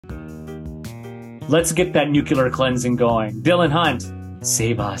Let's get that nuclear cleansing going. Dylan Hunt,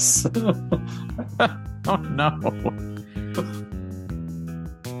 save us. Oh, no.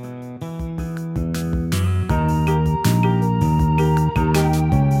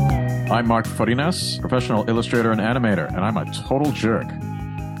 I'm Mark Farinas, professional illustrator and animator, and I'm a total jerk.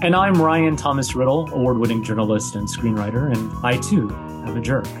 And I'm Ryan Thomas Riddle, award-winning journalist and screenwriter, and I, too, am a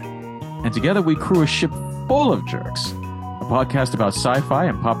jerk. And together we crew a ship full of jerks, a podcast about sci-fi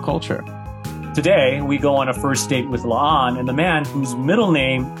and pop culture. Today, we go on a first date with La'an and the man whose middle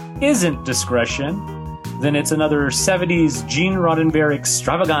name isn't Discretion. Then it's another 70s Gene Roddenberry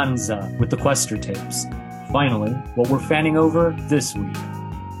extravaganza with the QUESTOR tapes. Finally, what we're fanning over this week.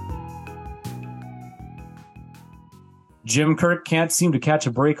 Jim Kirk can't seem to catch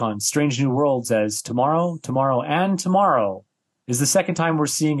a break on Strange New Worlds, as Tomorrow, and Tomorrow is the second time we're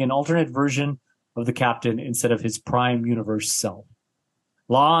seeing an alternate version of the Captain instead of his Prime Universe self.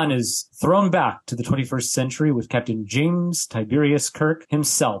 La'an is thrown back to the 21st century with Captain James Tiberius Kirk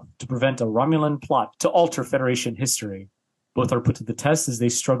himself to prevent a Romulan plot to alter Federation history. Both are put to the test as they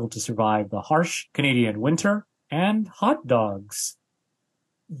struggle to survive the harsh Canadian winter and hot dogs.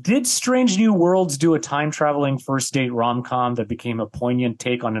 Did Strange New Worlds do a time-traveling first-date rom-com that became a poignant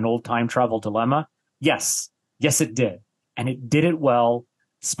take on an old time-travel dilemma? Yes. Yes, it did. And it did it well,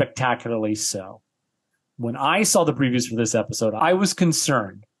 spectacularly so. When I saw the previews for this episode, I was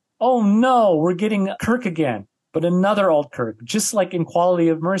concerned. Oh no, we're getting Kirk again, but another old Kirk, just like in Quality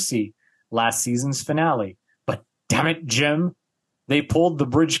of Mercy, last season's finale. But damn it, Jim, they pulled the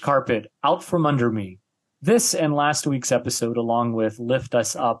bridge carpet out from under me. This and last week's episode, along with Lift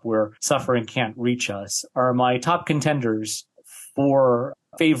Us Up, Where Suffering Can't Reach Us, are my top contenders for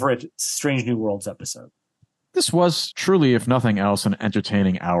favorite Strange New Worlds episode. This was truly, if nothing else, an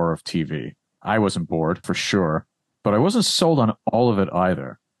entertaining hour of TV. I wasn't bored, for sure, but I wasn't sold on all of it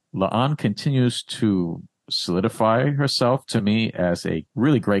either. La'an continues to solidify herself to me as a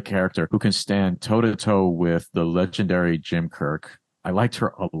really great character who can stand toe-to-toe with the legendary Jim Kirk. I liked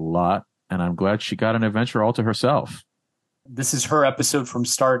her a lot, and I'm glad she got an adventure all to herself. This is her episode from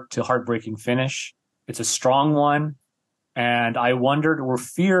start to heartbreaking finish. It's a strong one, and I wondered or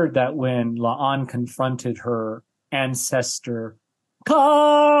feared that when La'an confronted her ancestor,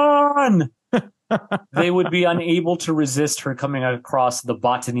 Khan, they would be unable to resist her coming across the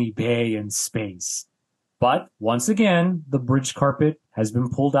Botany Bay in space. But once again, the bridge carpet has been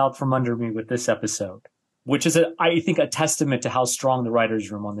pulled out from under me with this episode, which is, I think, a testament to how strong the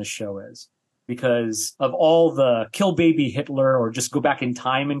writer's room on this show is. Because of all the kill baby Hitler or just go back in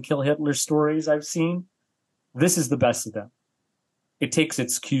time and kill Hitler stories I've seen, this is the best of them. It takes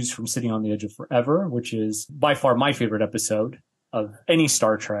its cues from Sitting on the Edge of Forever, which is by far my favorite episode of any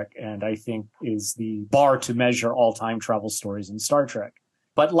Star Trek, and I think is the bar to measure all time travel stories in Star Trek.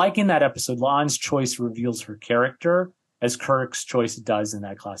 But like in that episode, La'an's choice reveals her character, as Kirk's choice does in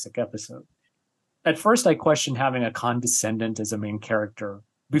that classic episode. At first, I questioned having a condescendent as a main character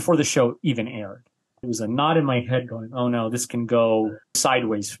before the show even aired. It was a nod in my head going, oh no, this can go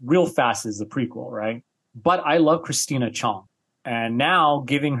sideways real fast as the prequel, right? But I love Christina Chong. And now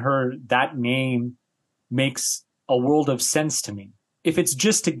giving her that name makes a world of sense to me. If it's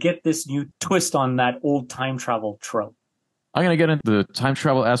just to get this new twist on that old time travel trope. I'm going to get into the time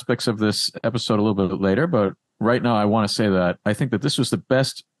travel aspects of this episode a little bit later, but right now I want to say that I think that this was the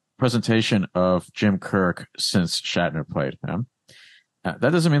best presentation of Jim Kirk since Shatner played him. That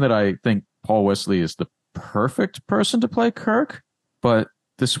doesn't mean that I think Paul Wesley is the perfect person to play Kirk, but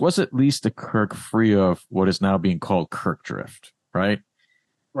this was at least a Kirk free of what is now being called Kirk drift, right?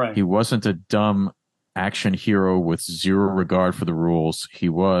 Right. He wasn't a dumb action hero with zero regard for the rules. He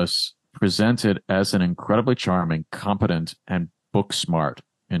was presented as an incredibly charming, competent, and book-smart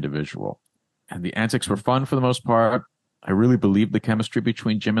individual. And the antics were fun for the most part. I really believed the chemistry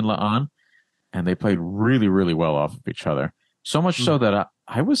between Jim and La'an, and they played really, really well off of each other. So much so that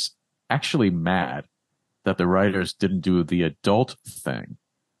I was actually mad that the writers didn't do the adult thing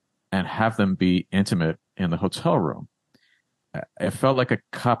and have them be intimate in the hotel room. It felt like a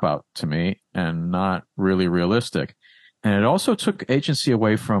cop-out to me and not really realistic. And it also took agency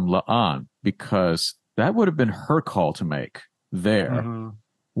away from La'an because that would have been her call to make there. Mm-hmm.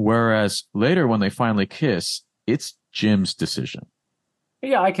 Whereas later when they finally kiss, it's Jim's decision.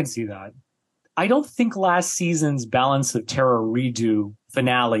 Yeah, I can see that. I don't think last season's Balance of Terror redo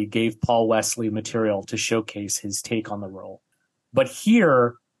finale gave Paul Wesley material to showcase his take on the role. But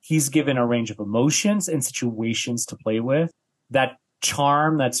here, he's given a range of emotions and situations to play with. That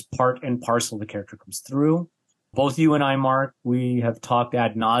charm that's part and parcel of the character comes through. Both you and I, Mark, we have talked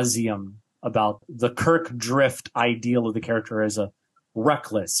ad nauseum about the Kirk drift ideal of the character as a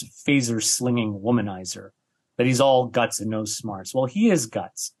reckless, phaser-slinging womanizer, that he's all guts and no smarts. Well, he is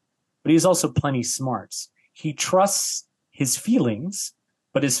guts, but he's also plenty smarts. He trusts his feelings,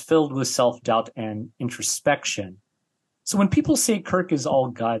 but is filled with self-doubt and introspection. So when people say Kirk is all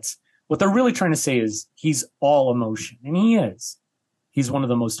guts, what they're really trying to say is he's all emotion, and he is. He's one of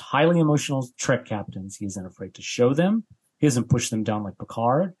the most highly emotional Trek captains. He isn't afraid to show them. He doesn't push them down like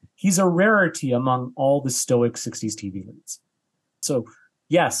Picard. He's a rarity among all the stoic 60s TV leads. So,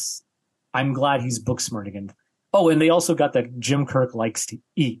 yes, I'm glad he's book smart again. Oh, and they also got that Jim Kirk likes to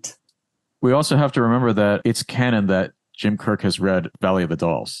eat. We also have to remember that it's canon that Jim Kirk has read Valley of the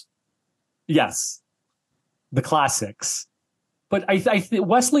Dolls. Yes, the classics. But I think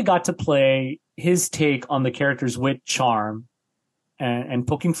Wesley got to play his take on the character's wit, charm, and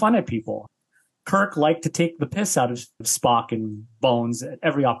poking fun at people. Kirk liked to take the piss out of Spock and Bones at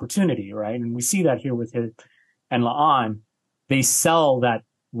every opportunity, right? And we see that here with him and La'an. They sell that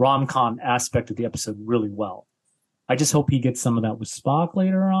rom-com aspect of the episode really well. I just hope he gets some of that with Spock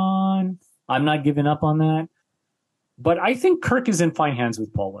later on. I'm not giving up on that. But I think Kirk is in fine hands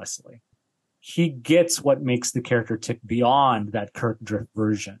with Paul Wesley. He gets what makes the character tick beyond that Kirk drift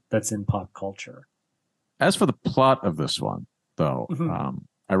version that's in pop culture. As for the plot of this one, though,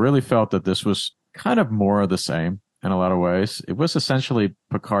 I really felt that this was kind of more of the same in a lot of ways. It was essentially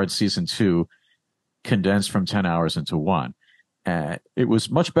Picard season 2 condensed from 10 hours into one. It was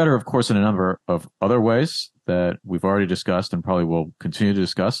much better, of course, in a number of other ways that we've already discussed and probably will continue to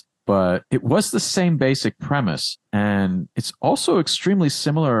discuss. But it was the same basic premise. And it's also extremely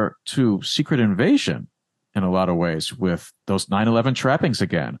similar to Secret Invasion in a lot of ways, with those 9/11 trappings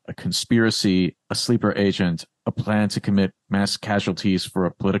again, a conspiracy, a sleeper agent, a plan to commit mass casualties for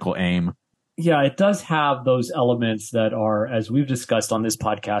a political aim. Yeah, it does have those elements that are, as we've discussed on this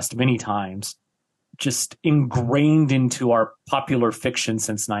podcast many times, just ingrained into our popular fiction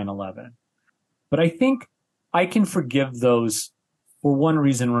since 9/11. But I think I can forgive those for one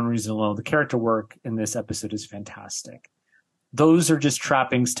reason alone. The character work in this episode is fantastic. Those are just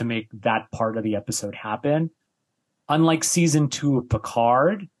trappings to make that part of the episode happen. Unlike season 2 of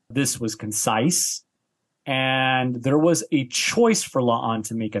Picard, this was concise, and there was a choice for La'an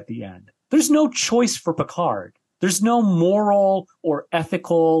to make at the end. There's no choice for Picard. There's no moral or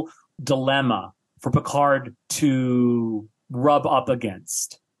ethical dilemma for Picard to rub up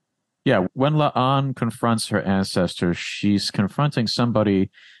against. Yeah, when La'an confronts her ancestor, she's confronting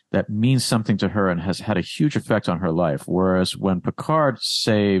somebody that means something to her and has had a huge effect on her life. Whereas when Picard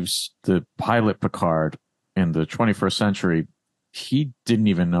saves the pilot Picard in the 21st century, he didn't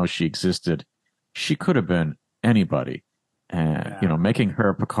even know she existed. She could have been anybody. And, making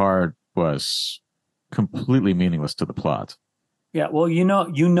her Picard was completely meaningless to the plot. Yeah, well, you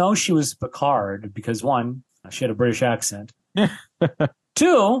know she was Picard because, one, she had a British accent.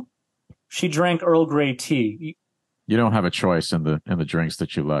 2, she drank Earl Grey tea. You don't have a choice in the drinks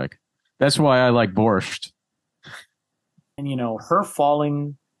that you like. That's why I like borscht. And, her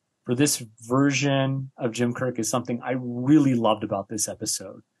falling for this version of Jim Kirk is something I really loved about this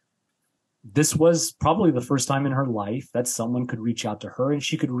episode. This was probably the first time in her life that someone could reach out to her and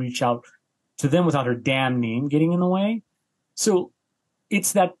she could reach out to them without her damn name getting in the way. So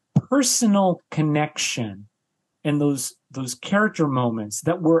it's that personal connection and those character moments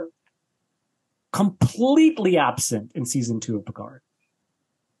that were completely absent in season 2 of Picard.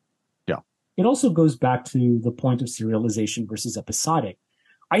 Yeah. It also goes back to the point of serialization versus episodic.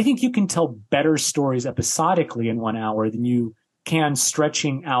 I think you can tell better stories episodically in 1 hour than you can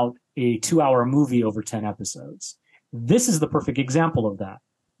stretching out a 2-hour movie over 10 episodes. This is the perfect example of that.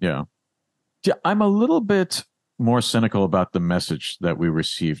 Yeah. I'm a little bit more cynical about the message that we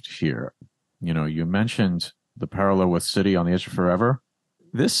received here. You mentioned the parallel with City on the Edge of Forever.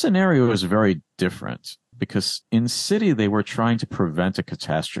 This scenario is very different because in City, they were trying to prevent a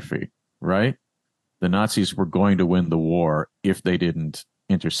catastrophe, right? The Nazis were going to win the war if they didn't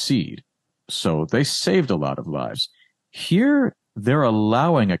intercede. So they saved a lot of lives. Here, they're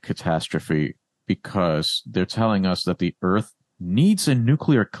allowing a catastrophe because they're telling us that the Earth needs a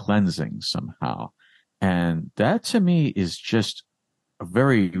nuclear cleansing somehow. And that to me is just a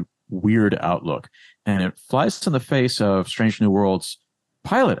very weird outlook. And it flies in the face of Strange New Worlds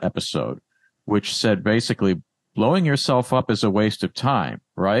pilot episode, which said basically blowing yourself up is a waste of time,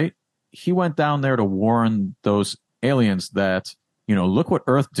 right? He went down there to warn those aliens that, look what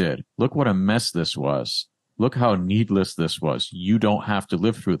Earth did. Look what a mess this was. Look how needless this was. You don't have to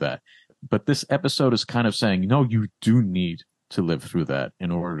live through that. But this episode is kind of saying, no, you do need to live through that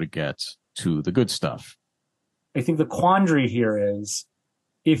in order to get to the good stuff. I think the quandary here is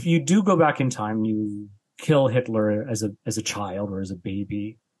if you do go back in time, you kill Hitler as a child or as a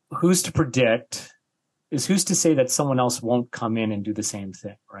baby, who's to predict who's to say that someone else won't come in and do the same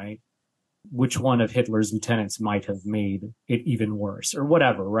thing, right? Which one of Hitler's lieutenants might have made it even worse or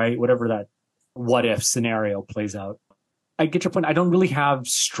whatever, right? Whatever that what if scenario plays out. I get your point. I don't really have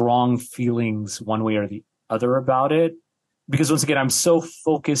strong feelings one way or the other about it because once again, I'm so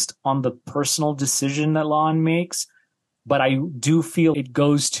focused on the personal decision that Lon makes. But I do feel it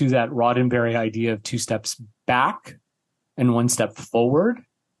goes to that Roddenberry idea of 2 steps back and 1 step forward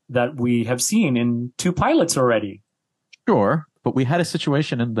that we have seen in 2 pilots already. Sure, but we had a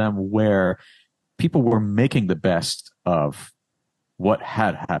situation in them where people were making the best of what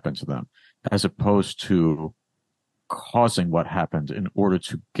had happened to them, as opposed to causing what happened in order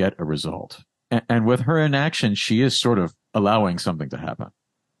to get a result. And with her inaction, she is sort of allowing something to happen.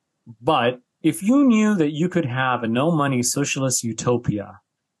 But if you knew that you could have a no-money socialist utopia,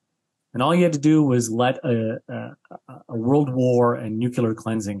 and all you had to do was let a world war and nuclear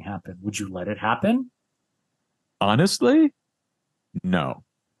cleansing happen, would you let it happen? Honestly, no.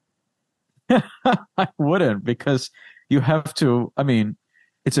 I wouldn't, because you have to, I mean,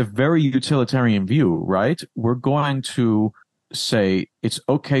 it's a very utilitarian view, right? We're going to say it's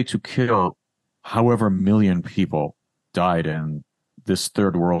okay to kill however million people died in this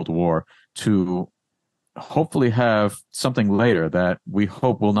Third World War to hopefully have something later that we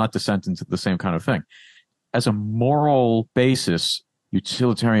hope will not descend into the same kind of thing. As a moral basis,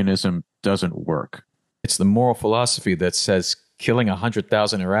 utilitarianism doesn't work. It's the moral philosophy that says killing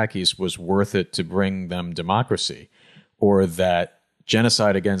 100,000 Iraqis was worth it to bring them democracy, or that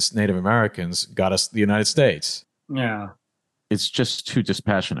genocide against Native Americans got us the United States. Yeah. It's just too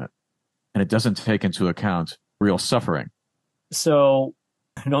dispassionate, and it doesn't take into account real suffering. So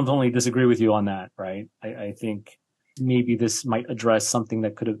I don't only disagree with you on that, right? I think maybe this might address something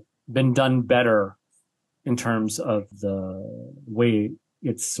that could have been done better in terms of the way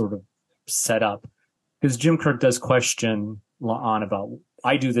it's sort of set up. Because Jim Kirk does question La'an about,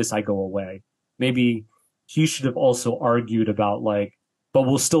 I do this, I go away. Maybe he should have also argued about like, but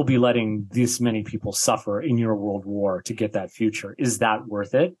we'll still be letting this many people suffer in your world war to get that future. Is that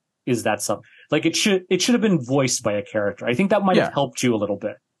worth it? Is that something like it should have been voiced by a character? I think that might have helped you a little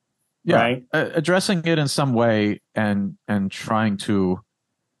bit. Yeah. Right? Addressing it in some way and trying to,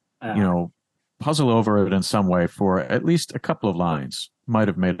 puzzle over it in some way for at least a couple of lines might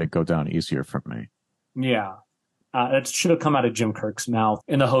have made it go down easier for me. Yeah. That should have come out of Jim Kirk's mouth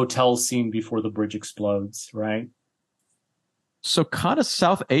in the hotel scene before the bridge explodes, right? So kind of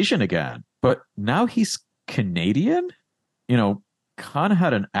South Asian again, but now he's Canadian? Khan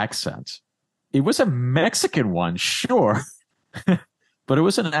had an accent. It was a Mexican one, sure, but it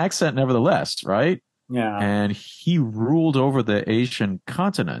was an accent nevertheless, right? Yeah. And he ruled over the Asian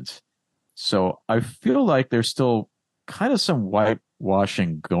continent. So I feel like there's still kind of some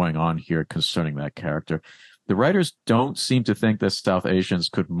whitewashing going on here concerning that character. The writers don't seem to think that South Asians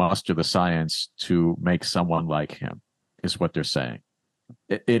could muster the science to make someone like him, is what they're saying.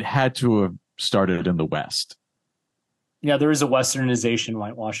 It had to have started in the West. Yeah, there is a westernization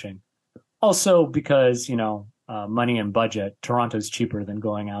whitewashing. Also because, money and budget, Toronto's cheaper than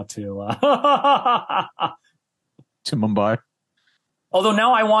going out to to Mumbai. Although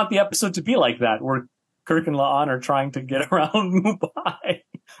now I want the episode to be like that, where Kirk and La'an are trying to get around Mumbai.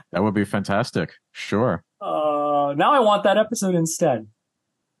 That would be fantastic. Sure. Now I want that episode instead.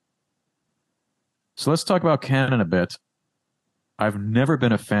 So let's talk about canon a bit. I've never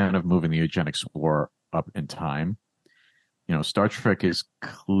been a fan of moving the eugenics war up in time. Star Trek is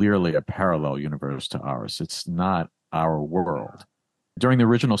clearly a parallel universe to ours. It's not our world. During the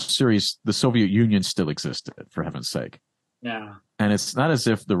original series, the Soviet Union still existed, for heaven's sake. Yeah. And it's not as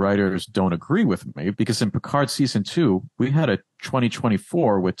if the writers don't agree with me, because in Picard Season 2, we had a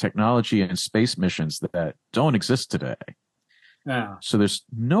 2024 with technology and space missions that don't exist today. Yeah. So there's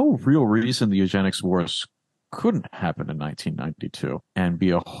no real reason the eugenics wars couldn't happen in 1992 and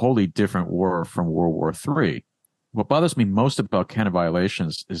be a wholly different war from World War III. What bothers me most about canon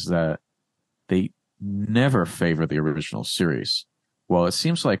violations is that they never favor the original series. Well, it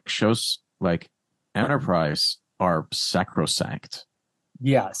seems like shows like Enterprise are sacrosanct.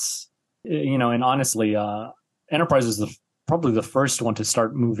 Yes. And honestly, Enterprise is probably the first one to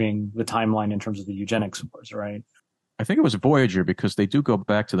start moving the timeline in terms of the eugenics wars, right? I think it was Voyager, because they do go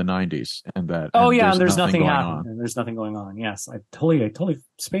back to the 90s and that. Oh, and yeah, and there's nothing going happening. on. And there's nothing going on. Yes, I totally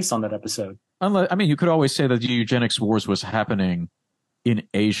spaced on that episode. You could always say that the eugenics wars was happening in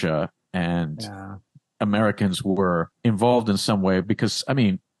Asia and Americans were involved in some way, because,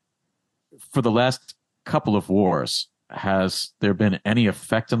 for the last couple of wars, has there been any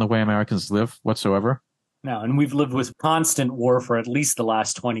effect on the way Americans live whatsoever? Now, and we've lived with constant war for at least the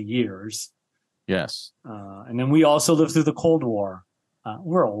last 20 years. Yes. And then we also lived through the Cold War.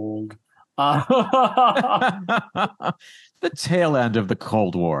 We're old. The tail end of the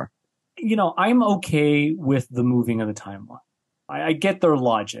Cold War. I'm okay with the moving of the timeline. I get their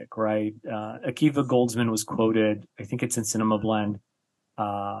logic, right? Akiva Goldsman was quoted, I think it's in Cinema Blend.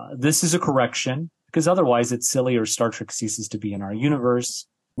 This is a correction, because otherwise it's silly or Star Trek ceases to be in our universe.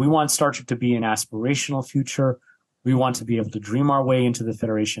 We want Star Trek to be an aspirational future. We want to be able to dream our way into the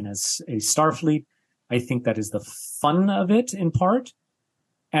Federation as a Starfleet. I think that is the fun of it in part.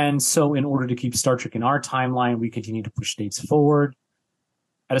 And so in order to keep Star Trek in our timeline, we continue to push dates forward.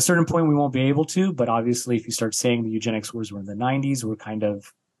 At a certain point, we won't be able to, but obviously if you start saying the eugenics wars were in the 90s, we're kind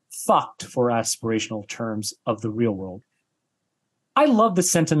of fucked for aspirational terms of the real world. I love the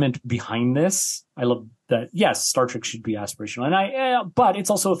sentiment behind this. I love that, yes, Star Trek should be aspirational, but it's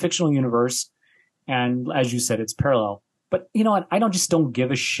also a fictional universe. And as you said, it's parallel. But you know what? I don't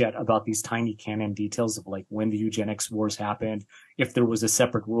give a shit about these tiny canon details of when the eugenics wars happened, if there was a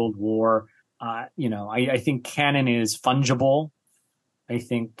separate world war. I think canon is fungible. I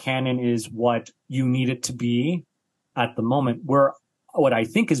think canon is what you need it to be at the moment. Where what I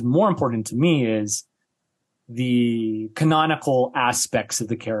think is more important to me is the canonical aspects of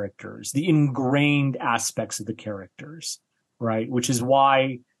the characters, the ingrained aspects of the characters, right? Which is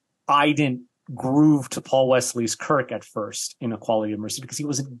why I didn't groove to Paul Wesley's Kirk at first in A Quality of Mercy, because he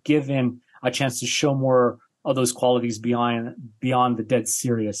wasn't given a chance to show more of those qualities beyond the dead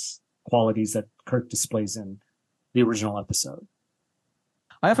serious qualities that Kirk displays in the original episode.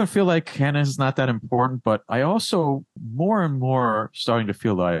 I often feel like canon is not that important, but I also more and more starting to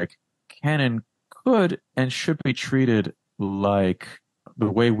feel like canon could and should be treated like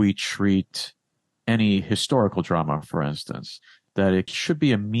the way we treat any historical drama, for instance. That it should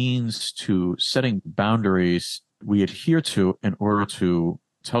be a means to setting boundaries we adhere to in order to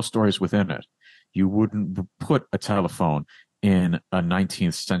tell stories within it. You wouldn't put a telephone in a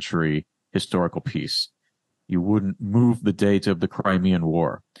 19th century historical piece. You wouldn't move the date of the Crimean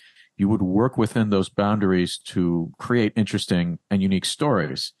War. You would work within those boundaries to create interesting and unique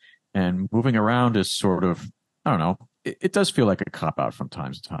stories. And moving around is sort of, I don't know, it does feel like a cop-out from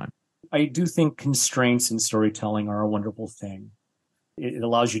time to time. I do think constraints in storytelling are a wonderful thing. It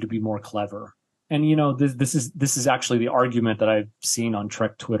allows you to be more clever. And, this is actually the argument that I've seen on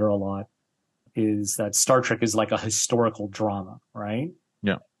Trek Twitter a lot, is that Star Trek is like a historical drama, right?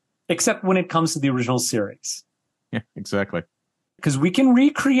 Yeah. Except when it comes to the original series. Yeah, exactly. Because we can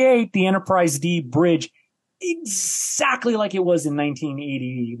recreate the Enterprise D bridge exactly like it was in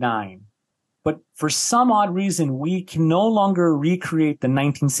 1989. But for some odd reason, we can no longer recreate the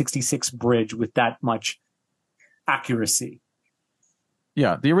 1966 bridge with that much accuracy.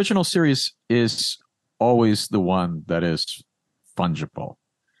 Yeah, the original series is always the one that is fungible.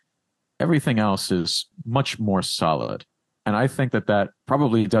 Everything else is much more solid. And I think that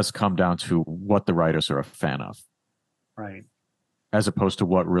probably does come down to what the writers are a fan of. Right. As opposed to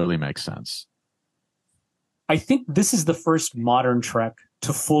what really makes sense. I think this is the first modern Trek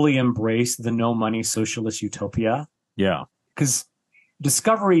to fully embrace the no money socialist utopia. Yeah. Because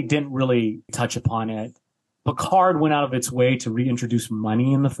Discovery didn't really touch upon it. Picard went out of its way to reintroduce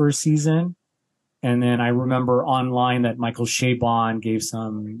money in the first season. And then I remember online that Michael Chabon gave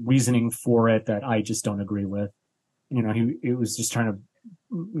some reasoning for it that I just don't agree with. It was just trying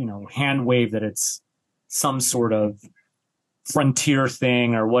to, hand wave that it's some sort of frontier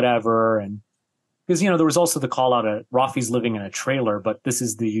thing or whatever. And because, there was also the call out at Rafi's living in a trailer, but this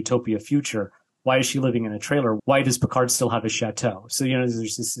is the utopia future. Why is she living in a trailer? Why does Picard still have a chateau? So, there's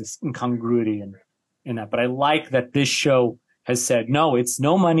this incongruity in that. But I like that this show has said, no, it's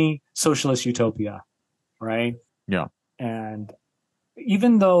no money, socialist utopia, right? Yeah. And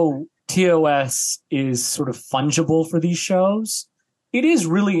even though TOS is sort of fungible for these shows, it is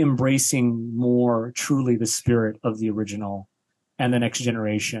really embracing more truly the spirit of the original and the next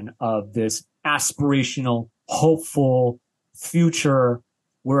generation of this aspirational, hopeful future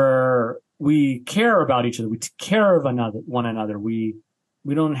where we care about each other. We take care of one another. We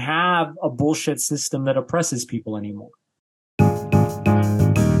don't have a bullshit system that oppresses people anymore.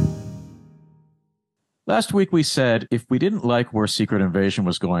 Last week we said if we didn't like where Secret Invasion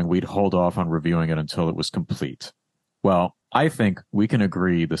was going, we'd hold off on reviewing it until it was complete. Well, I think we can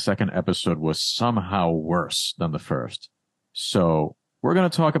agree the second episode was somehow worse than the first. So we're going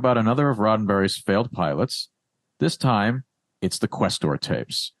to talk about another of Roddenberry's failed pilots. This time, it's the QUESTOR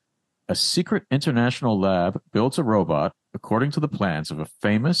tapes. A secret international lab builds a robot according to the plans of a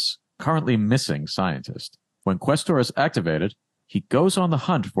famous, currently missing scientist. When QUESTOR is activated, he goes on the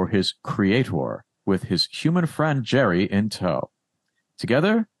hunt for his creator, with his human friend Jerry in tow.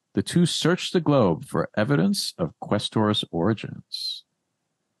 Together, the two search the globe for evidence of Questor's origins.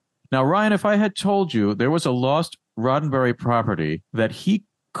 Now, Ryan, if I had told you there was a lost Roddenberry property that he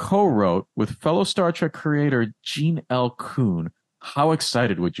co-wrote with fellow Star Trek creator Gene L. Kuhn, how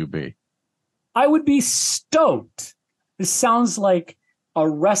excited would you be? I would be stoked. This sounds like a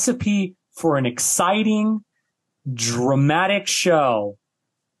recipe for an exciting, dramatic show.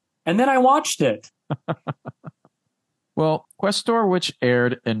 And then I watched it. Well, Questor, which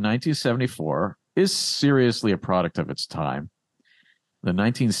aired in 1974, is seriously a product of its time. The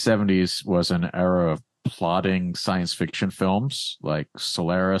 1970s was an era of plodding science fiction films like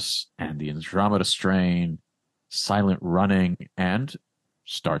Solaris and The Andromeda Strain, Silent Running, and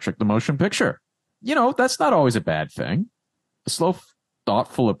Star Trek the Motion Picture. You know, that's not always a bad thing. A slow,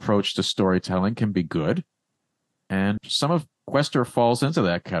 thoughtful approach to storytelling can be good. And some of Questor falls into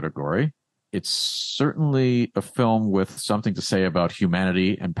that category. It's certainly a film with something to say about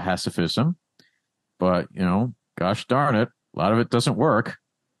humanity and pacifism. But, you know, gosh darn it, a lot of it doesn't work.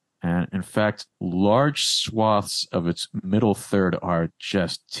 And in fact, large swaths of its middle third are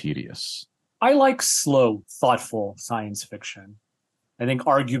just tedious. I like slow, thoughtful science fiction. I think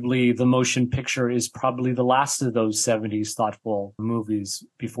arguably the motion picture is probably the last of those 70s thoughtful movies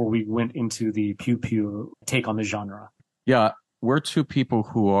before we went into the pew-pew take on the genre. Yeah, we're two people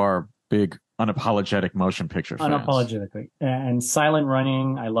who are big, unapologetic motion picture fans. Unapologetically. And Silent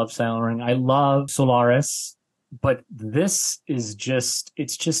Running, I love Silent Running. I love Solaris. But this is just,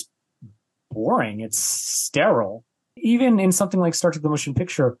 it's just boring. It's sterile. Even in something like Star Trek the Motion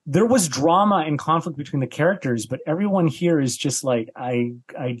Picture, there was drama and conflict between the characters, but everyone here is just like, I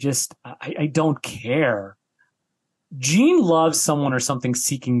don't care. Gene loves someone or something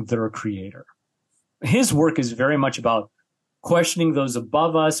seeking their creator. His work is very much about questioning those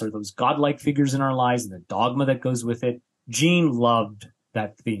above us or those godlike figures in our lives and the dogma that goes with it. Gene loved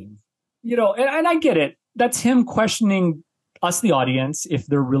that theme. You know, and I get it. That's him questioning us, the audience, if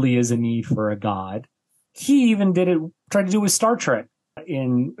there really is a need for a god. He even tried to do with Star Trek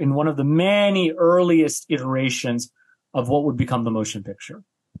in one of the many earliest iterations of what would become the motion picture,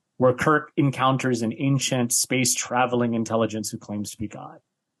 where Kirk encounters an ancient space traveling intelligence who claims to be God.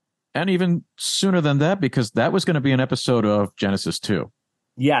 And even sooner than that, because that was going to be an episode of Genesis 2.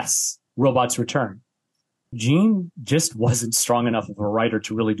 Yes, Robots Return. Gene just wasn't strong enough of a writer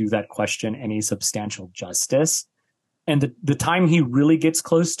to really do that question any substantial justice. And the time he really gets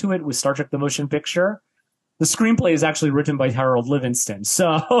close to it with Star Trek the Motion Picture, the screenplay is actually written by Harold Livingston.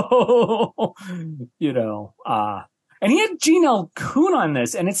 So, you know, and he had Gene L. Kuhn on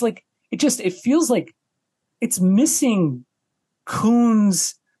this. And it's like, it feels like it's missing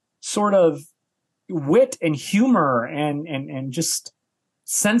Kuhn's sort of wit and humor and just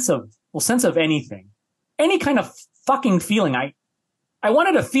sense of anything, any kind of fucking feeling. I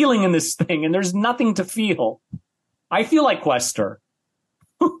wanted a feeling in this thing and there's nothing to feel. I feel like Questor.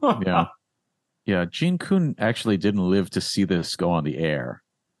 Yeah. Yeah, Gene Kuhn actually didn't live to see this go on the air.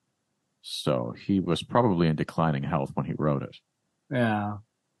 So he was probably in declining health when he wrote it. Yeah.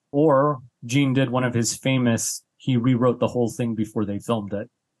 Or Gene did one of his famous, he rewrote the whole thing before they filmed it.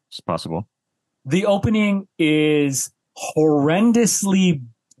 It's possible. The opening is horrendously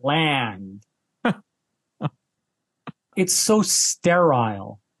bland. It's so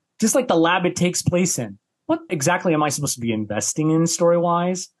sterile. Just like the lab it takes place in. What exactly am I supposed to be investing in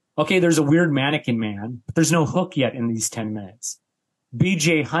story-wise? Okay, there's a weird mannequin man, but there's no hook yet in these 10 minutes.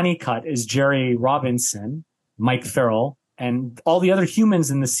 B.J. Honeycutt is Jerry Robinson, Mike Farrell, and all the other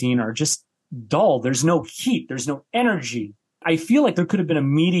humans in the scene are just dull. There's no heat. There's no energy. I feel like there could have been a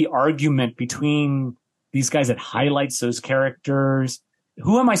meaty argument between these guys that highlights those characters.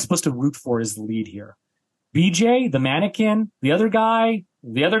 Who am I supposed to root for as the lead here? BJ, the mannequin, the other guy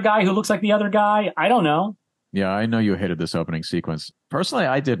who looks like the other guy? I don't know. Yeah, I know you hated this opening sequence. Personally,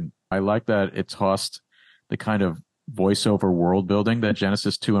 I didn't. I like that it tossed the kind of voiceover world building that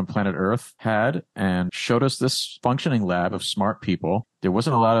Genesis 2 and Planet Earth had and showed us this functioning lab of smart people. There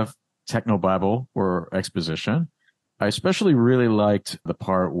wasn't a lot of technobabble or exposition. I especially really liked the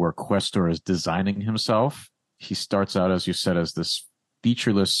part where Questor is designing himself. He starts out, as you said, as this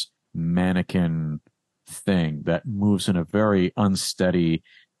featureless mannequin thing that moves in a very unsteady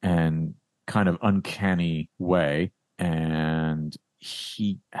and kind of uncanny way. And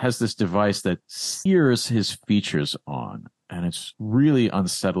he has this device that sears his features on, and it's really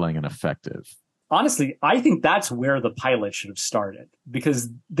unsettling and effective. Honestly, I think that's where the pilot should have started, because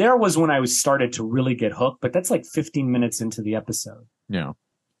there was when I was started to really get hooked, but that's like 15 minutes into the episode. Yeah.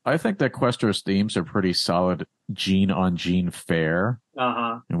 I think that Questor's themes are pretty solid gene on gene fare.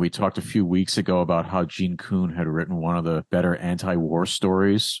 Uh-huh. And we talked a few weeks ago about how Gene Kuhn had written one of the better anti-war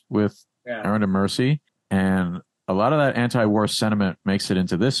stories with Aaron and Mercy. And a lot of that anti-war sentiment makes it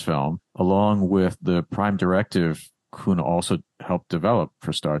into this film, along with the prime directive Kuhn also helped develop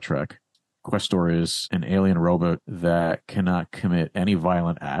for Star Trek. Questor is an alien robot that cannot commit any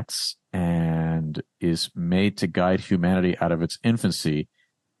violent acts and is made to guide humanity out of its infancy,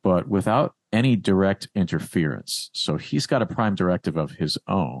 but without any direct interference. So he's got a prime directive of his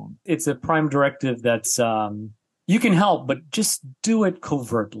own. It's a prime directive that's you can help, but just do it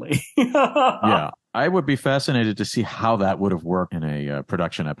covertly. Yeah. I would be fascinated to see how that would have worked in a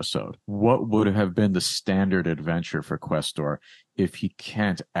production episode. What would have been the standard adventure for Questor if he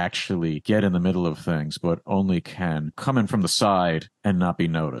can't actually get in the middle of things, but only can come in from the side and not be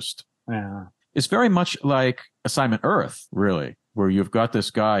noticed? Yeah. It's very much like Assignment Earth, really, where you've got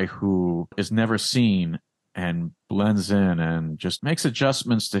this guy who is never seen and blends in and just makes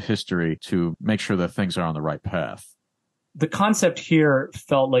adjustments to history to make sure that things are on the right path. The concept here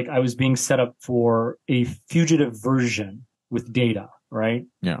felt like I was being set up for a fugitive version with Data, right?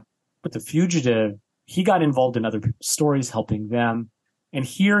 Yeah. But the fugitive, he got involved in other people's stories, helping them. And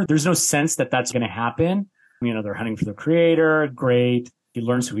here, there's no sense that that's going to happen. You know, they're hunting for the creator. Great. He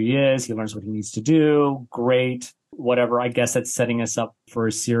learns who he is. He learns what he needs to do. Great. Whatever. I guess that's setting us up for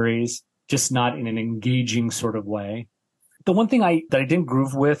a series, just not in an engaging sort of way. The one thing that I didn't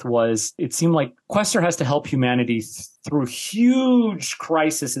groove with was it seemed like Questor has to help humanity through huge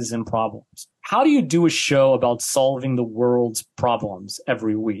crises and problems. How do you do a show about solving the world's problems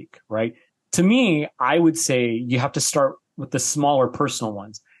every week, right? To me, I would say you have to start with the smaller personal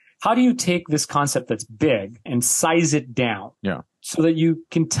ones. How do you take this concept that's big and size it down so that you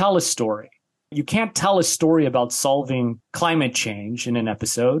can tell a story? You can't tell a story about solving climate change in an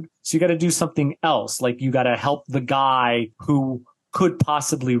episode. So you got to do something else. Like you got to help the guy who could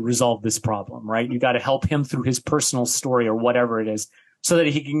possibly resolve this problem, right? You got to help him through his personal story or whatever it is so that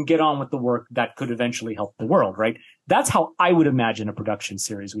he can get on with the work that could eventually help the world, right? That's how I would imagine a production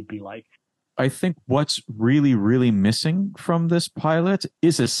series would be like. I think what's really, really missing from this pilot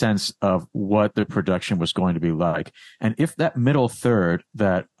is a sense of what the production was going to be like. And if that middle third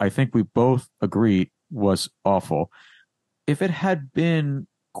that I think we both agree was awful, if it had been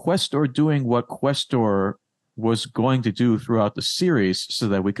Questor doing what Questor was going to do throughout the series so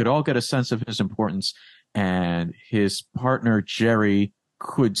that we could all get a sense of his importance and his partner, Jerry,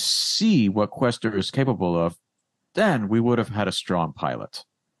 could see what Questor is capable of, then we would have had a strong pilot.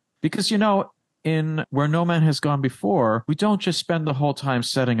 Because, you know, in Where No Man Has Gone Before, we don't just spend the whole time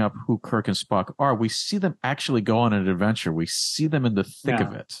setting up who Kirk and Spock are. We see them actually go on an adventure. We see them in the thick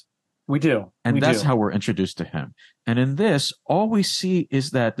of it. We do. And that's how we're introduced to him. And in this, all we see is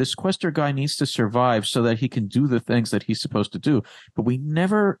that this Questor guy needs to survive so that he can do the things that he's supposed to do. But we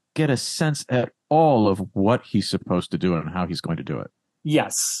never get a sense at all of what he's supposed to do and how he's going to do it.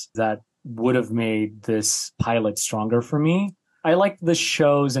 Yes, that would have made this pilot stronger for me. I like the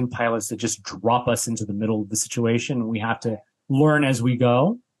shows and pilots that just drop us into the middle of the situation. We have to learn as we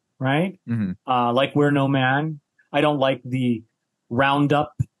go, right? Mm-hmm. Like We're No Man. I don't like the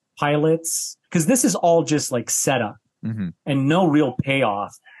roundup pilots because this is all just like setup and no real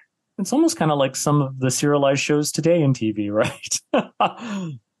payoff. It's almost kind of like some of the serialized shows today in TV, right?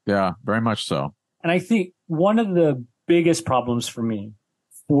 Yeah, very much so. And I think one of the biggest problems for me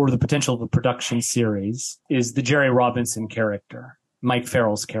for the potential of a production series is the Jerry Robinson character, Mike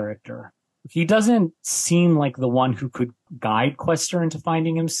Farrell's character. He doesn't seem like the one who could guide Questor into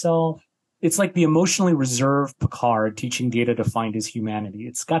finding himself. It's like the emotionally reserved Picard teaching Data to find his humanity.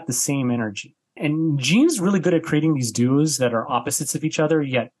 It's got the same energy. And Gene's really good at creating these duos that are opposites of each other,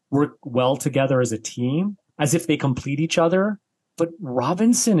 yet work well together as a team, as if they complete each other. But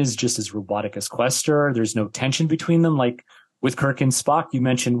Robinson is just as robotic as Questor. There's no tension between them. Like with Kirk and Spock, you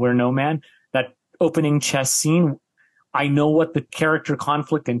mentioned Where No Man, that opening chess scene. I know what the character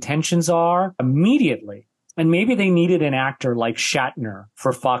conflict and tensions are immediately. And maybe they needed an actor like Shatner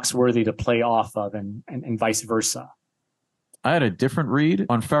for Foxworthy to play off of and vice versa. I had a different read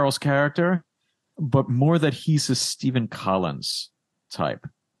on Farrell's character, but more that he's a Stephen Collins type.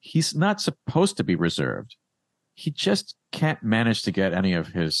 He's not supposed to be reserved. He just can't manage to get any of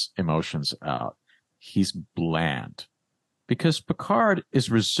his emotions out. He's bland. Because Picard is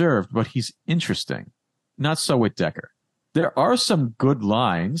reserved, but he's interesting. Not so with Decker. There are some good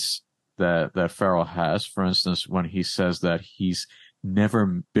lines that Farrell has. For instance, when he says that he's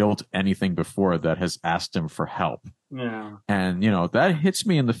never built anything before that has asked him for help. Yeah. And, you know, that hits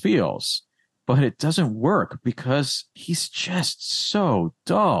me in the feels. but it doesn't work because he's just so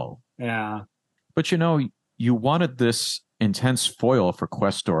dull. Yeah. But you wanted this intense foil for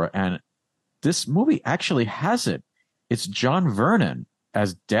Questor, and this movie actually has it. It's John Vernon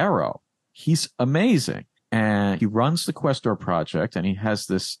as Darrow. He's amazing. And he runs the Questor project, and he has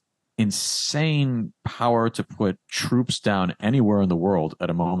this insane power to put troops down anywhere in the world at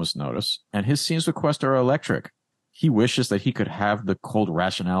a moment's notice. And his scenes with Questor are electric. He wishes that he could have the cold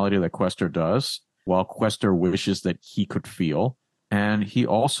rationality that Questor does, while Questor wishes that he could feel. And he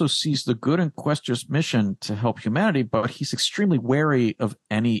also sees the good in Questor's mission to help humanity, but he's extremely wary of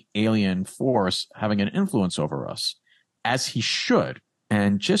any alien force having an influence over us, as he should.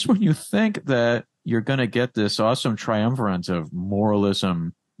 And just when you think that you're going to get this awesome triumvirate of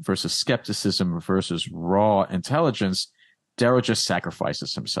moralism versus skepticism versus raw intelligence, Darrow just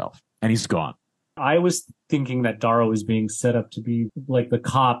sacrifices himself, and he's gone. I was thinking that Darrow is being set up to be like the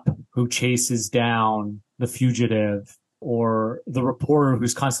cop who chases down the fugitive, or the reporter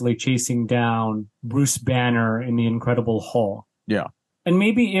who's constantly chasing down Bruce Banner in The Incredible Hulk. Yeah. And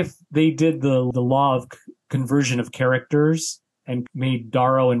maybe if they did the law of conversion of characters and made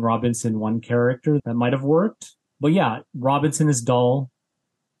Darrow and Robinson one character, that might have worked. But yeah, Robinson is dull.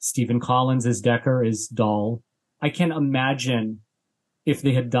 Stephen Collins as Decker is dull. I can't imagine if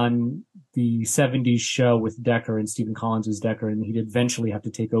they had done the 70s show with Decker and Stephen Collins as Decker, and he'd eventually have to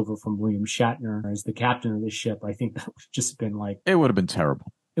take over from William Shatner as the captain of the ship. I think that would have just been like... It would have been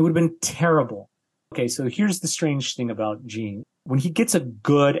terrible. It would have been terrible. Okay, so here's the strange thing about Gene. When he gets a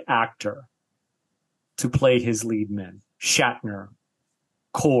good actor to play his lead men, Shatner,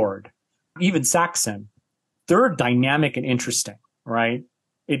 Cord, even Saxon, they're dynamic and interesting, right?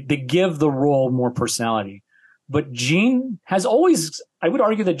 They give the role more personality. But Gene has always, I would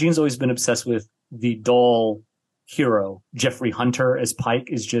argue that Gene's always been obsessed with the dull hero. Jeffrey Hunter as Pike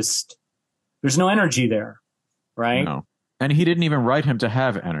is just, there's no energy there, right? No. And he didn't even write him to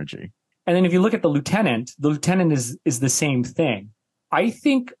have energy. And then if you look at the lieutenant is the same thing. I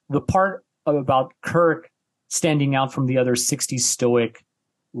think the part about Kirk standing out from the other 60s stoic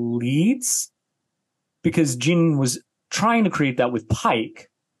leads, because Gene was trying to create that with Pike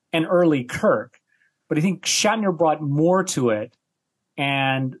and early Kirk. But I think Shatner brought more to it,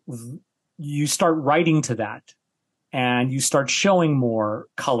 and you start writing to that, and you start showing more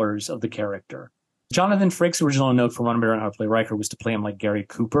colors of the character. Jonathan Frakes' original note for Roddenberry on how to play Riker was to play him like Gary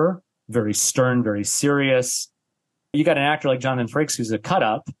Cooper, very stern, very serious. You got an actor like Jonathan Frakes who's a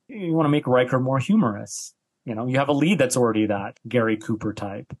cut-up. You want to make Riker more humorous. You have a lead that's already that Gary Cooper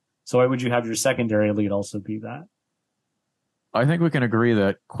type. So why would you have your secondary lead also be that? I think we can agree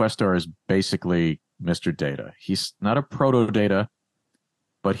that Questor is basically Mr. Data. He's not a proto-Data,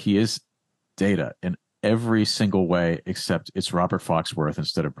 but he is Data in every single way, except it's Robert Foxworth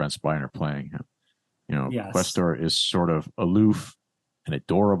instead of Brent Spiner playing him. Yes. Questor is sort of aloof and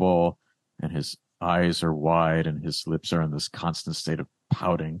adorable, and his eyes are wide, and his lips are in this constant state of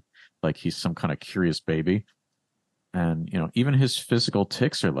pouting, like he's some kind of curious baby. And, even his physical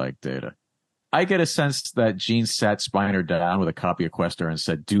tics are like Data. I get a sense that Gene sat Spiner down with a copy of Questor and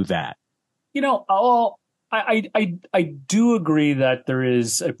said, do that. I do agree that there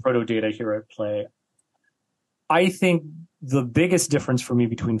is a proto-Data here at play. I think the biggest difference for me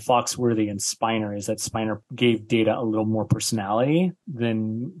between Foxworthy and Spiner is that Spiner gave Data a little more personality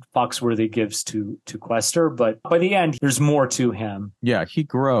than Foxworthy gives to Questor. But by the end, there's more to him. Yeah, he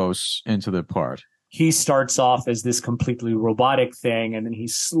grows into the part. He starts off as this completely robotic thing, and then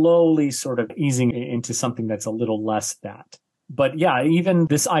he's slowly sort of easing into something that's a little less that. But yeah, even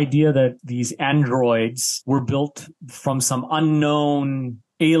this idea that these androids were built from some unknown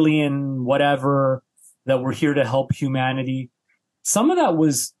alien, whatever, that were here to help humanity. Some of that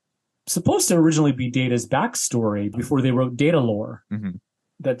was supposed to originally be Data's backstory before they wrote Data lore. Mm-hmm.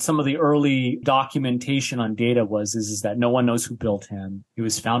 That some of the early documentation on Data is that no one knows who built him. He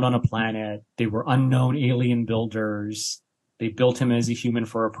was found on a planet. They were unknown alien builders. They built him as a human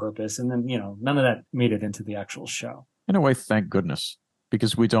for a purpose. And then, none of that made it into the actual show. In a way, thank goodness,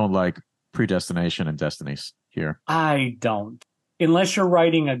 because we don't like predestination and destinies here. I don't. Unless you're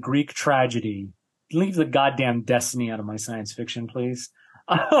writing a Greek tragedy, leave the goddamn destiny out of my science fiction, please.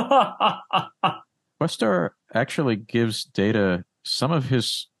 Questor actually gives Data some of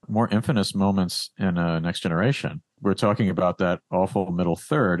his more infamous moments in Next Generation. We're talking about that awful middle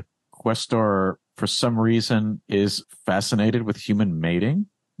third. Questor, for some reason, is fascinated with human mating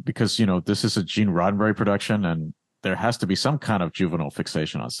because, this is a Gene Roddenberry production and there has to be some kind of juvenile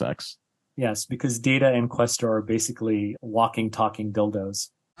fixation on sex. Yes, because Data and Questor are basically walking, talking dildos.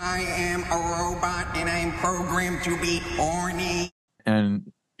 I am a robot and I'm programmed to be horny.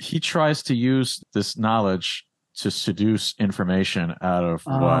 And he tries to use this knowledge to seduce information out of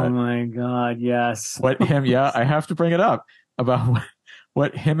Oh my God, yes. I have to bring it up about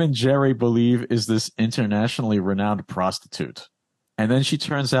what him and Jerry believe is this internationally renowned prostitute. And then she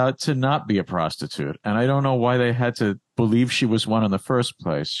turns out to not be a prostitute. And I don't know why they had to believe she was one in the first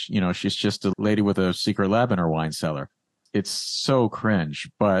place. You know, she's just a lady with a secret lab in her wine cellar. It's so cringe,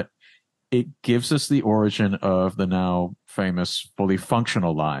 but it gives us the origin of the now famous fully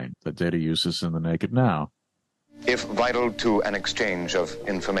functional line that Data uses in The Naked Now. If vital to an exchange of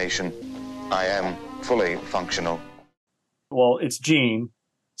information, I am fully functional. Well, it's Gene.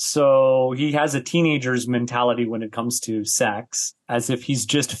 So he has a teenager's mentality when it comes to sex, as if he's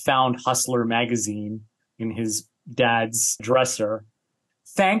just found Hustler magazine in his dad's dresser.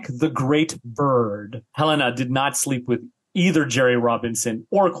 Thank the great bird. Helena did not sleep with either Jerry Robinson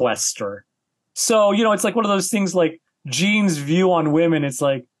or Questor. So, you know, it's like one of those things like Gene's view on women. It's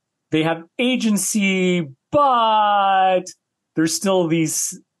like they have agency, but there's still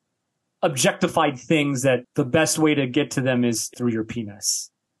these objectified things that the best way to get to them is through your penis.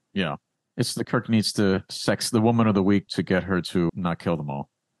 Yeah. It's the Kirk needs to sex the woman of the week to get her to not kill them all.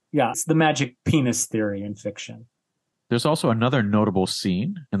 Yeah, it's the magic penis theory in fiction. There's also another notable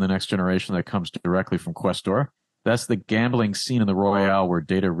scene in The Next Generation that comes directly from Questor. That's the gambling scene in the Royale where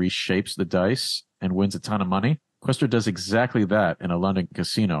Data reshapes the dice and wins a ton of money. Questor does exactly that in a London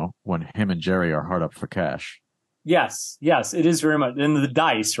casino when him and Jerry are hard up for cash. Yes, it is very much. And the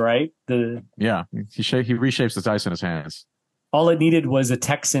dice, right? Yeah, he reshapes the dice in his hands. All it needed was a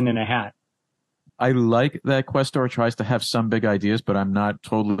Texan and a hat. I like that Questor tries to have some big ideas, but I'm not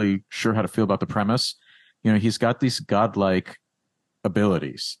totally sure how to feel about the premise. You know, he's got these godlike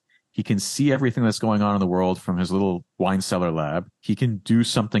abilities. He can see everything that's going on in the world from his little wine cellar lab. He can do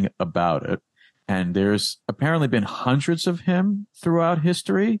something about it. And there's apparently been hundreds of him throughout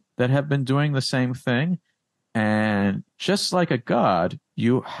history that have been doing the same thing. And just like a god,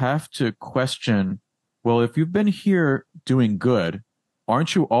 you have to question, well, if you've been here doing good,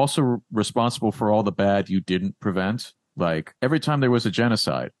 aren't you also responsible for all the bad you didn't prevent? Like every time there was a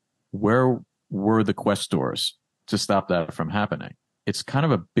genocide, where were the questors to stop that from happening? It's kind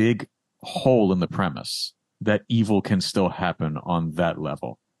of a big hole in the premise that evil can still happen on that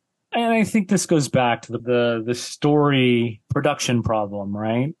level. And I think this goes back to the story production problem,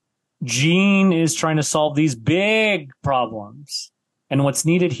 right? Gene is trying to solve these big problems. And what's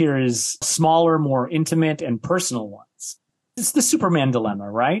needed here is smaller, more intimate and personal ones. It's the Superman dilemma,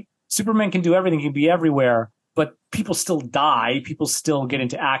 right? Superman can do everything, he can be everywhere, but people still die, people still get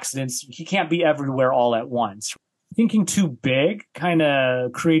into accidents. He can't be everywhere all at once. Thinking too big kind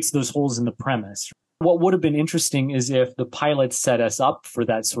of creates those holes in the premise. What would have been interesting is if the pilot set us up for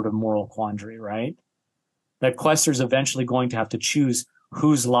that sort of moral quandary, right? That Questor's eventually going to have to choose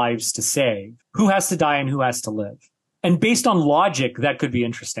whose lives to save, who has to die and who has to live. And based on logic, that could be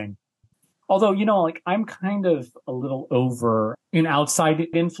interesting. Although, you know, like I'm kind of a little over an outside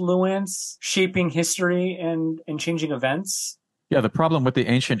influence shaping history and changing events. Yeah, the problem with the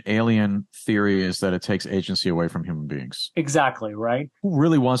ancient alien theory is that it takes agency away from human beings. Exactly, right? Who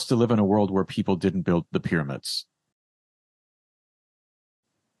really wants to live in a world where people didn't build the pyramids?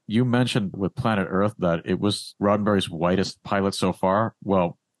 You mentioned with Planet Earth that it was Roddenberry's whitest pilot so far.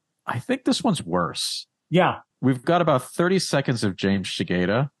 Well, I think this one's worse. Yeah. We've got about 30 seconds of James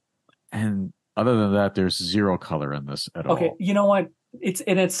Shigeta, and other than that, there's zero color in this at all. Okay, you know what?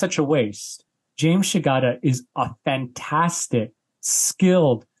 It's such a waste. James Shigeta is a fantastic,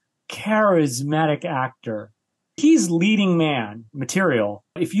 skilled, charismatic actor. He's leading man material.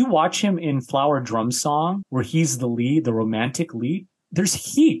 If you watch him in Flower Drum Song, where he's the lead, the romantic lead, there's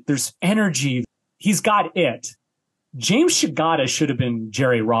heat, there's energy. He's got it. James Shigeta should have been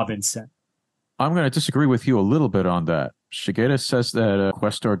Jerry Robinson. I'm going to disagree with you a little bit on that. Shigeta says that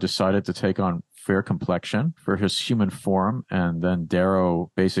Questor decided to take on fair complexion for his human form, and then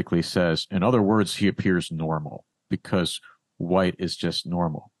Darrow basically says, in other words, he appears normal because white is just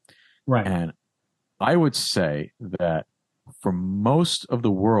normal. Right. And I would say that for most of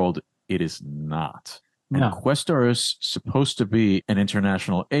the world, it is not. And Questor is supposed to be an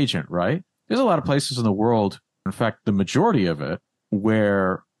international agent, right? There's a lot of places in the world, in fact, the majority of it,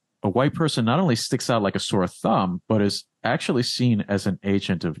 where a white person not only sticks out like a sore thumb, but is actually seen as an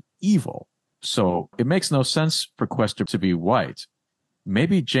agent of evil. So it makes no sense for Questor to be white.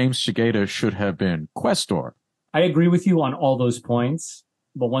 Maybe James Shigeta should have been Questor. I agree with you on all those points.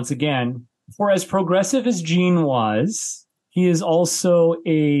 But once again, for as progressive as Gene was, he is also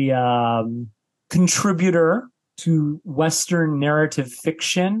a contributor to Western narrative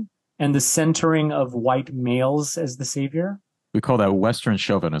fiction and the centering of white males as the savior. We call that Western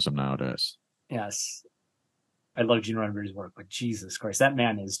chauvinism nowadays. Yes. I love Gene Roddenberry's work, but Jesus Christ, that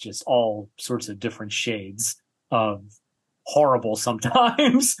man is just all sorts of different shades of horrible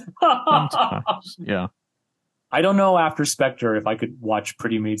sometimes. Sometimes, yeah. I don't know after Spectre if I could watch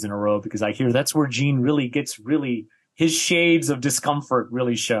Pretty Maids in a Row, because I hear that's where Gene really gets his shades of discomfort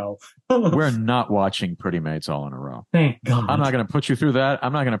really show. We're not watching Pretty Maids all in a row. Thank God. I'm not going to put you through that.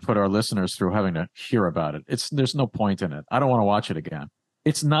 I'm not going to put our listeners through having to hear about it. There's no point in it. I don't want to watch it again.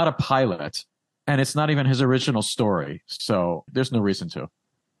 It's not a pilot, and it's not even his original story, so there's no reason to.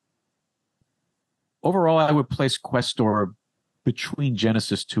 Overall, I would place Questor between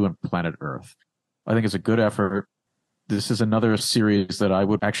Genesis 2 and Planet Earth. I think it's a good effort. This is another series that I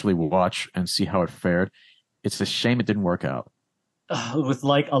would actually watch and see how it fared. It's a shame it didn't work out. With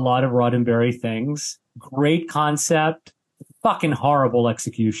like a lot of Roddenberry things, great concept, fucking horrible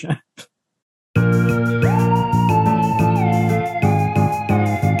execution.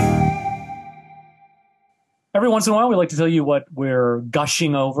 Every once in a while, we like to tell you what we're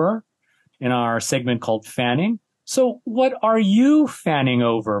gushing over in our segment called Fanning. So what are you fanning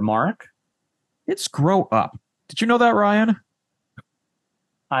over, Mark? It's Grow Up. Did you know that, Ryan?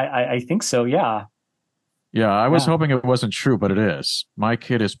 I think so, yeah. Yeah, I was hoping it wasn't true, but it is. My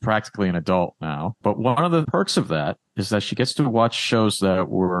kid is practically an adult now. But one of the perks of that is that she gets to watch shows that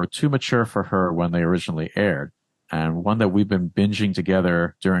were too mature for her when they originally aired. And one that we've been binging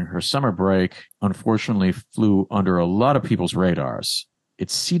together during her summer break, unfortunately flew under a lot of people's radars.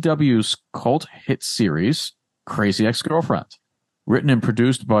 It's CW's cult hit series, Crazy Ex-Girlfriend. Written and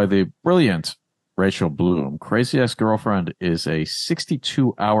produced by the brilliant Rachel Bloom, Crazy Ex-Girlfriend is a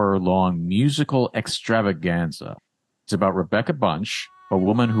 62-hour-long musical extravaganza. It's about Rebecca Bunch, a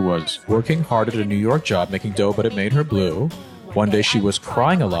woman who was working hard at a New York job making dough, but it made her blue. One day she was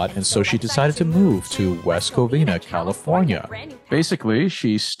crying a lot, and so she decided to move to West Covina, California. Basically,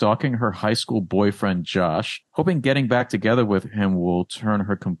 she's stalking her high school boyfriend, Josh, hoping getting back together with him will turn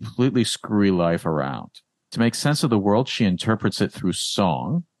her completely screwy life around. To make sense of the world, she interprets it through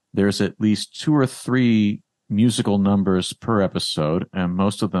song. There's at least 2 or 3 musical numbers per episode, and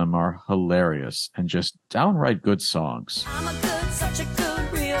most of them are hilarious and just downright good songs. I'm a good, such a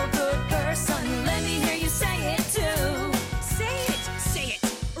good, real good person. Let me hear you say it too. Say it,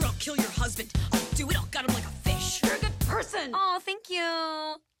 or I'll kill your husband. I'll do it, I'll gut him like a fish. You're a good person. Oh, thank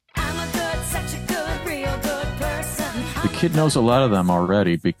you. I'm a good, such a good, real good person. The kid knows a lot of them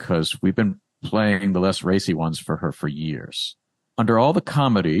already because we've been playing the less racy ones for her for years. Under all the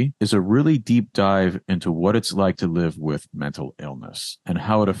comedy is a really deep dive into what it's like to live with mental illness and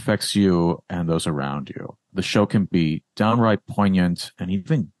how it affects you and those around you. The show can be downright poignant and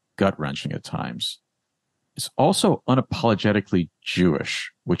even gut-wrenching at times. It's also unapologetically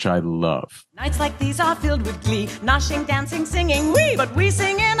Jewish, which I love. Nights like these are filled with glee, noshing, dancing, singing, but we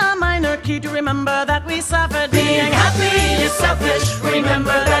sing in a minor key to remember that we suffered. Being happy is selfish,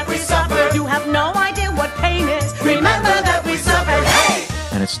 remember that we suffered. You have no idea what pain is, remember that we suffered. Hey!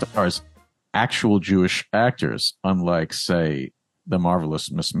 And it stars actual Jewish actors, unlike, say, the marvelous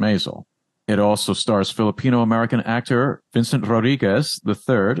Miss Maisel. It also stars Filipino-American actor Vincent Rodriguez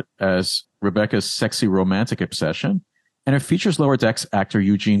III as Rebecca's sexy romantic obsession, and it features Lower Decks actor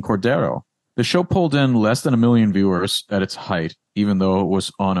Eugene Cordero. The show pulled in less than 1 million viewers at its height, even though it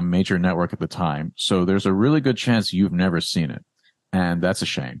was on a major network at the time, so there's a really good chance you've never seen it, and that's a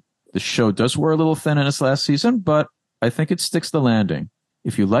shame. The show does wear a little thin in its last season, but I think it sticks the landing.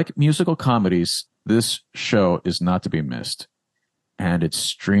 If you like musical comedies, this show is not to be missed, and it's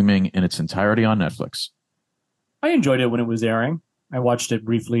streaming in its entirety on Netflix. I enjoyed it when it was airing. I watched it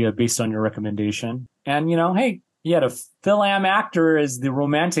briefly based on your recommendation. And, hey, you had a Phil-Am actor as the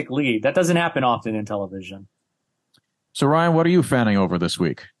romantic lead. That doesn't happen often in television. So, Ryan, what are you fanning over this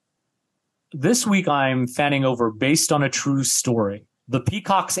week? This week, I'm fanning over Based on a True Story, the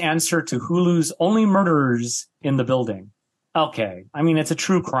Peacock's answer to Hulu's Only Murderers in the Building. Okay, it's a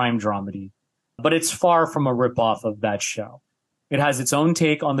true crime dramedy, but it's far from a ripoff of that show. It has its own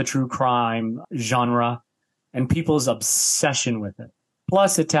take on the true crime genre and people's obsession with it.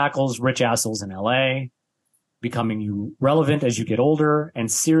 Plus, it tackles rich assholes in LA, becoming relevant as you get older, and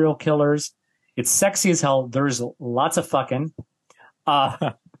serial killers. It's sexy as hell. There's lots of fucking.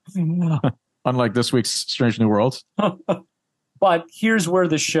 Unlike this week's Strange New Worlds. But here's where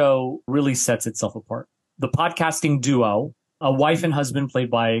the show really sets itself apart. The podcasting duo, a wife and husband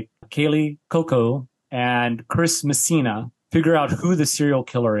played by Kaylee Coco and Chris Messina, figure out who the serial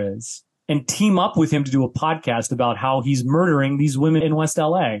killer is and team up with him to do a podcast about how he's murdering these women in West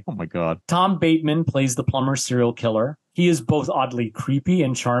LA. Oh my God. Tom Bateman plays the plumber serial killer. He is both oddly creepy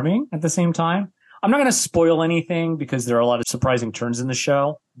and charming at the same time. I'm not going to spoil anything because there are a lot of surprising turns in the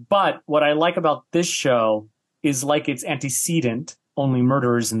show. But what I like about this show is like its antecedent, Only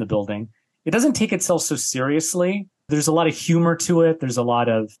Murderers in the Building. It doesn't take itself so seriously. There's a lot of humor to it. There's a lot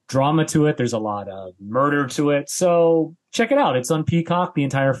of drama to it. There's a lot of murder to it. So check it out. It's on Peacock, the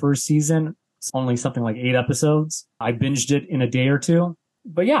entire first season. It's only something like 8 episodes. I binged it in a day or two.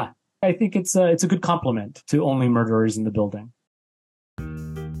 But yeah, I think it's a good compliment to Only Murderers in the Building.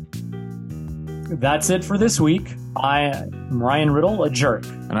 That's it for this week. I'm Ryan Riddle, a jerk.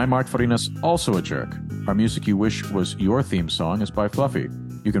 And I'm Mark Farinas, also a jerk. Our Music You Wish Was Your Theme Song is by Fluffy.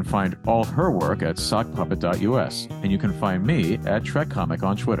 You can find all her work at sockpuppet.us. And you can find me at Trek Comic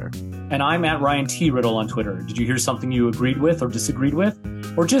on Twitter. And I'm at Ryan T. Riddle on Twitter. Did you hear something you agreed with or disagreed with?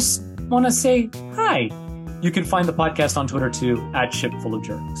 Or just want to say hi? You can find the podcast on Twitter too, at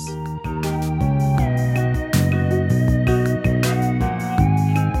ShipFullOfJerks.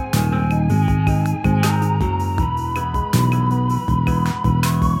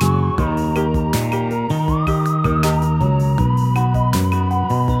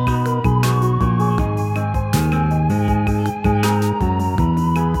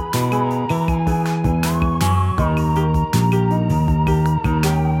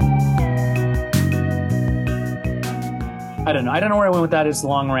 I don't know where I went with that. It's a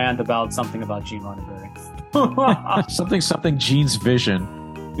long rant about something about Gene Roddenberry. Something Gene's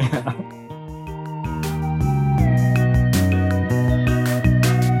vision. Yeah.